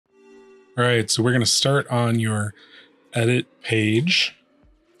All right, so we're going to start on your edit page.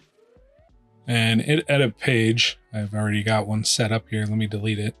 And edit page, I've already got one set up here. Let me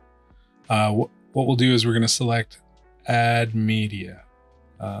delete it. What we'll do is we're going to select add media.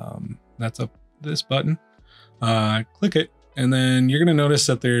 That's up this button. Click it, and then you're going to notice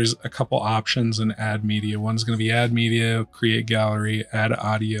that there's a couple options in add media. One's going to be add media, create gallery, add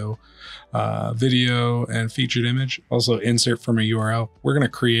audio, video, and featured image. Also insert from a URL. We're going to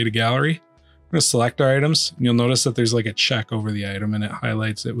create a gallery. We're going to select our items, and you'll notice that there's like a check over the item, and it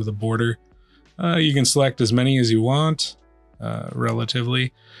highlights it with a border. You can select as many as you want,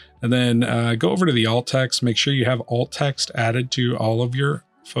 relatively, and then go over to the alt text. Make sure you have alt text added to all of your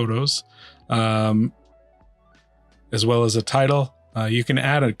photos, as well as a title. You can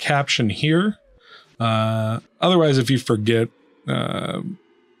add a caption here. Otherwise, if you forget,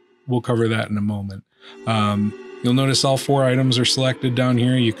 we'll cover that in a moment. You'll notice all 4 items are selected down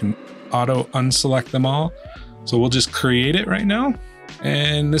here. You can auto unselect them all. So we'll just create it right now.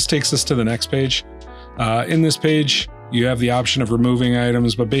 And this takes us to the next page. In this page, you have the option of removing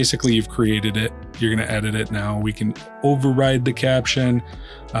items, but basically you've created it. You're going to edit it now. We can override the caption,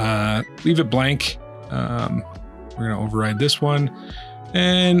 leave it blank. We're going to override this one,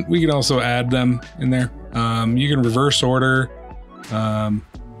 and we can also add them in there. You can reverse order,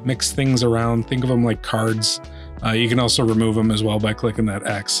 mix things around. Think of them like cards. You can also remove them as well by clicking that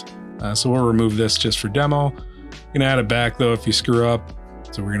X. So we'll remove this just for demo. You can add it back though if you screw up.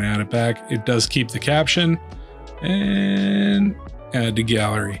 So we're going to add it back. It does keep the caption, and add to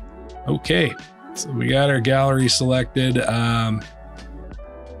gallery. Okay, so we got our gallery selected.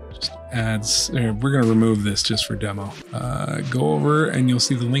 Just adds, we're going to remove this just for demo. Go over and you'll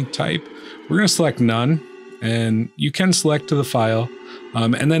see the link type. We're going to select none, and you can select to the file.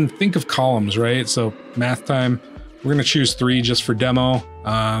 And then think of columns, right? So math time, we're going to choose 3 just for demo.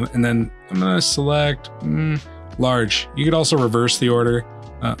 And then I'm going to select large. You could also reverse the order.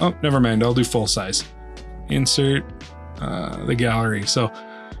 Oh, never mind. I'll do full size. Insert the gallery. So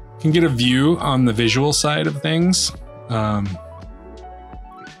you can get a view on the visual side of things. And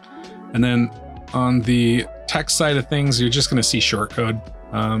then on the text side of things, you're just going to see shortcode.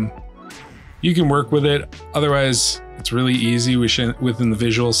 You can work with it. Otherwise, it's really easy within the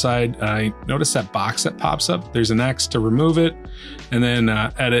visual side. Notice that box that pops up. There's an X to remove it, and then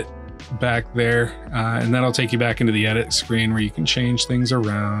edit back there, and that'll take you back into the edit screen where you can change things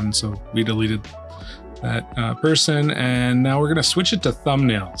around. So we deleted that person, and now we're going to switch it to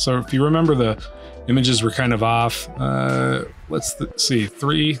thumbnail. So if you remember, the images were kind of off. Let's see,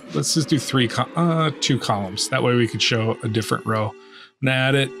 3. Let's just do 2 columns. That way we could show a different row. And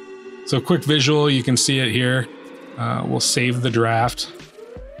add it. So quick visual, you can see it here. We'll save the draft,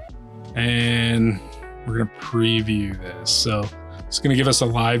 and we're going to preview this. So it's going to give us a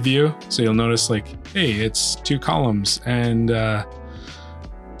live view. So you'll notice, like, hey, it's 2 columns and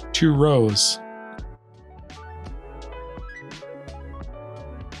 2 rows.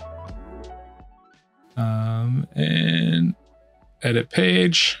 And edit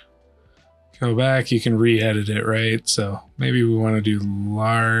page. Go back, you can re-edit it, right? So maybe we want to do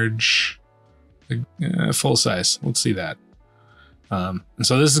large, full size. Let's see that. And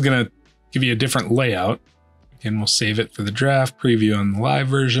so this is going to give you a different layout. Again, we'll save it for the draft, preview on the live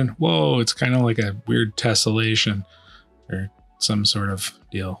version. Whoa, it's kind of like a weird tessellation or some sort of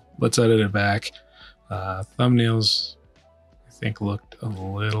deal. Let's edit it back. Thumbnails, I think, looked a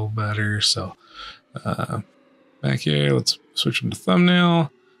little better. So back here, let's switch them to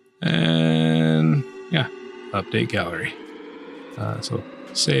thumbnail, and yeah, update gallery. So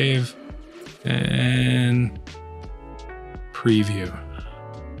save and preview.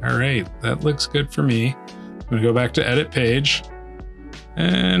 All right, that looks good for me. I'm gonna go back to edit page,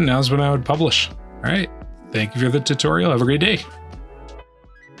 and now's when I would publish. All right, thank you for the tutorial. Have a great day.